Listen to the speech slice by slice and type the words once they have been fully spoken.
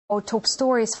Top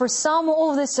stories. For some,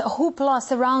 all of this hoopla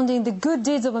surrounding the good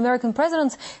deeds of American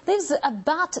presidents leaves a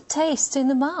bad taste in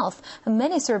the mouth. And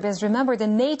many Serbians remember the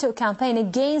NATO campaign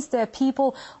against their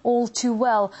people all too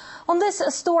well. On this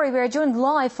story, we are joined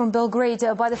live from Belgrade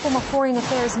by the former Foreign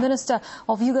Affairs Minister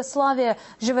of Yugoslavia,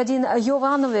 Zivadin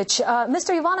Jovanovic.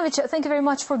 Mr. Jovanovic, thank you very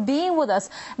much for being with us.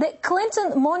 The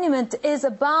Clinton monument is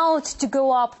about to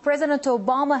go up. President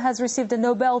Obama has received the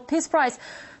Nobel Peace Prize.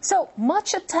 So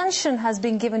much attention has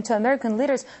been given to American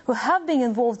leaders who have been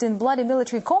involved in bloody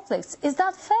military conflicts. Is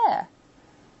that fair?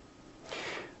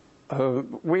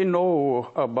 We know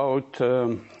about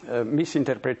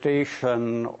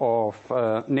misinterpretation of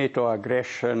NATO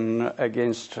aggression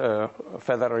against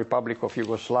Federal Republic of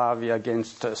Yugoslavia,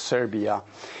 against Serbia.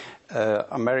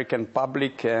 American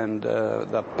public and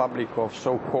the public of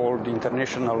so-called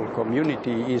international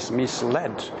community is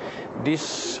misled.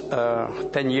 This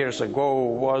 10 years ago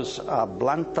was a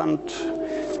blatant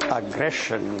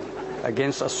aggression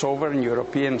against a sovereign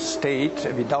European state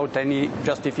without any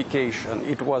justification.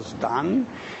 It was done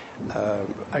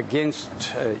against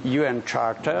UN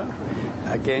Charter,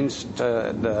 against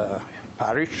the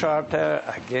Paris Charter,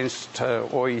 against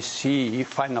OEC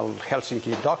final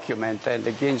Helsinki document, and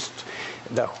against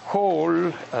the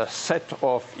whole set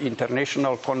of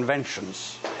international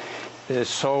conventions.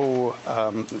 So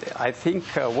I think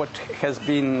what has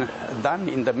been done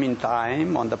in the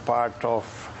meantime on the part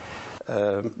of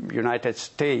United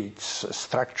States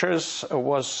structures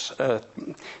was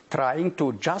trying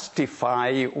to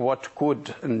justify what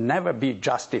could never be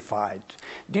justified.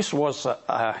 This was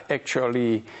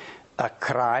actually a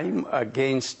crime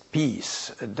against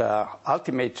peace, the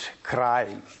ultimate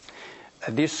crime.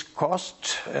 This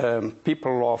cost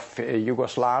people of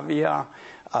Yugoslavia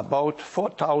about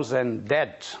 4,000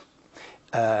 dead,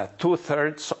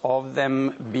 two-thirds of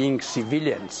them being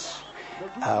civilians.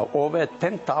 Over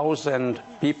 10,000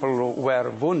 people were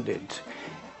wounded.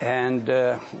 And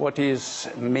what is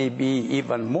maybe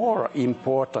even more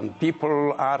important,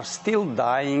 people are still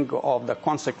dying of the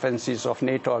consequences of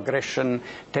NATO aggression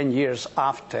 10 years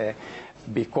after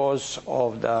because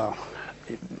of the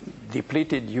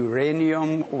depleted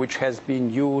uranium which has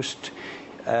been used,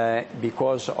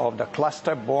 because of the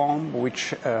cluster bomb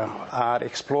which are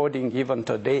exploding even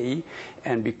today,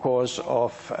 and because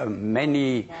of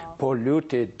many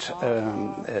polluted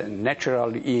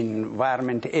natural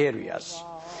environment areas.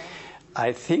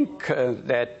 I think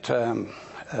that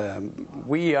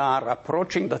we are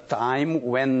approaching the time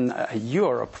when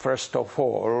Europe, first of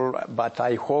all, but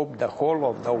I hope the whole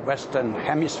of the Western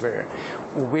Hemisphere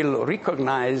will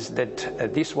recognize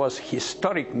that this was a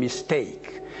historic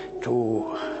mistake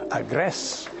to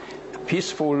aggress a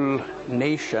peaceful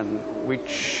nation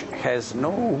which has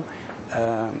no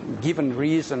given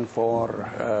reason for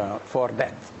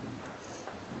that.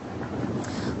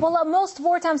 Well, most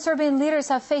wartime Serbian leaders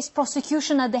have faced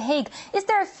prosecution at The Hague. Is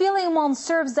there a feeling among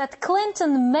Serbs that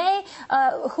Clinton may,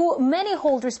 who many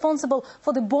hold responsible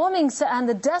for the bombings and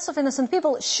the deaths of innocent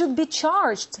people, should be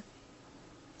charged?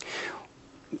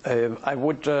 I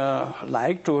would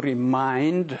like to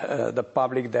remind the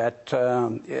public that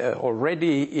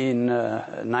already in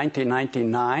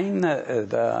 1999,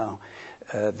 the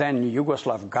then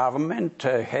Yugoslav government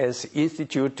has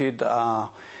instituted a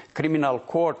criminal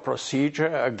court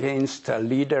procedure against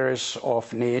leaders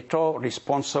of NATO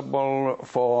responsible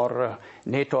for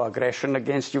NATO aggression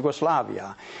against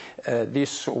Yugoslavia.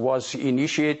 This was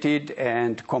initiated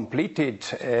and completed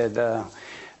at the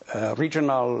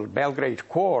regional Belgrade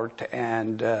court,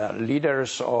 and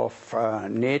leaders of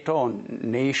NATO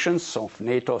nations, of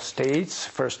NATO states,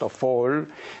 first of all,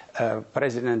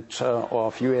 President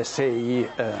of USA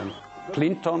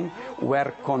Clinton,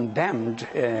 were condemned,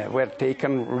 were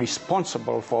taken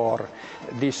responsible for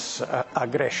this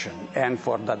aggression and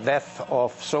for the death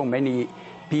of so many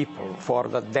people, for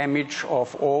the damage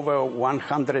of over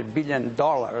 $100 billion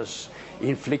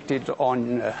inflicted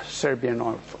on Serbian,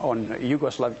 on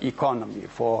Yugoslav economy,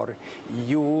 for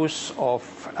use of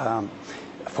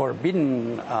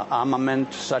forbidden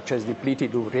armament such as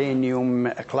depleted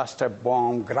uranium, cluster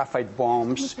bomb, graphite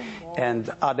bombs,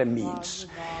 and other means.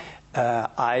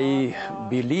 I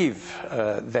believe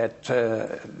that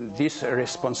this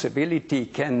responsibility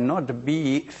cannot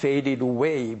be faded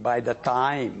away by the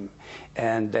time,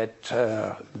 and that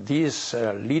these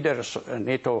leaders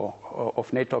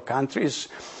of NATO countries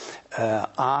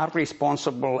are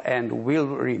responsible and will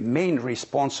remain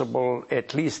responsible,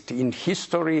 at least in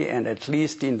history and at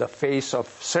least in the face of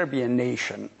Serbian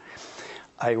nation.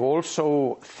 I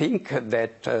also think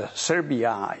that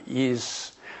Serbia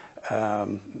is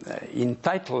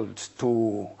entitled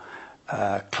to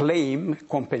claim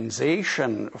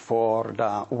compensation for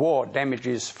the war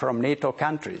damages from NATO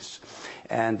countries,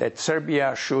 and that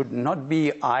Serbia should not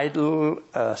be idle,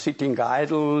 sitting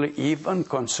idle, even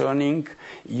concerning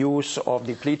use of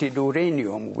depleted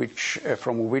uranium,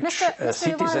 from which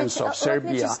citizens of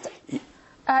Serbia,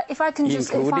 if I can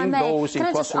just, if I may, can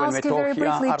I just ask you very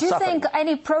briefly, do you think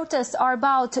any protests are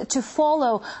about to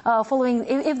follow,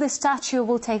 if the statue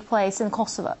will take place in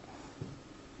Kosovo?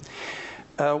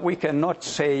 We cannot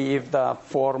say if the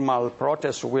formal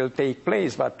protest will take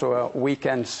place, but we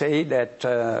can say that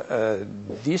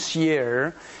this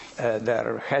year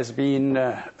there has been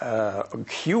a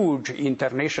huge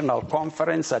international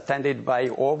conference attended by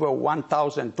over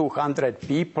 1,200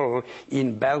 people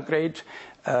in Belgrade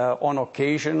on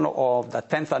occasion of the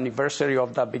 10th anniversary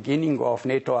of the beginning of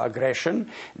NATO aggression.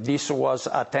 This was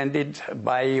attended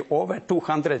by over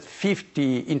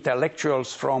 250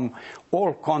 intellectuals from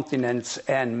all continents,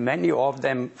 and many of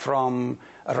them from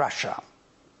Russia.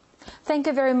 Thank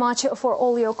you very much for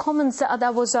all your comments.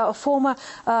 That was former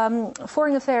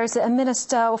Foreign Affairs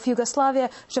Minister of Yugoslavia,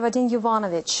 Zivadin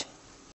Jovanovic.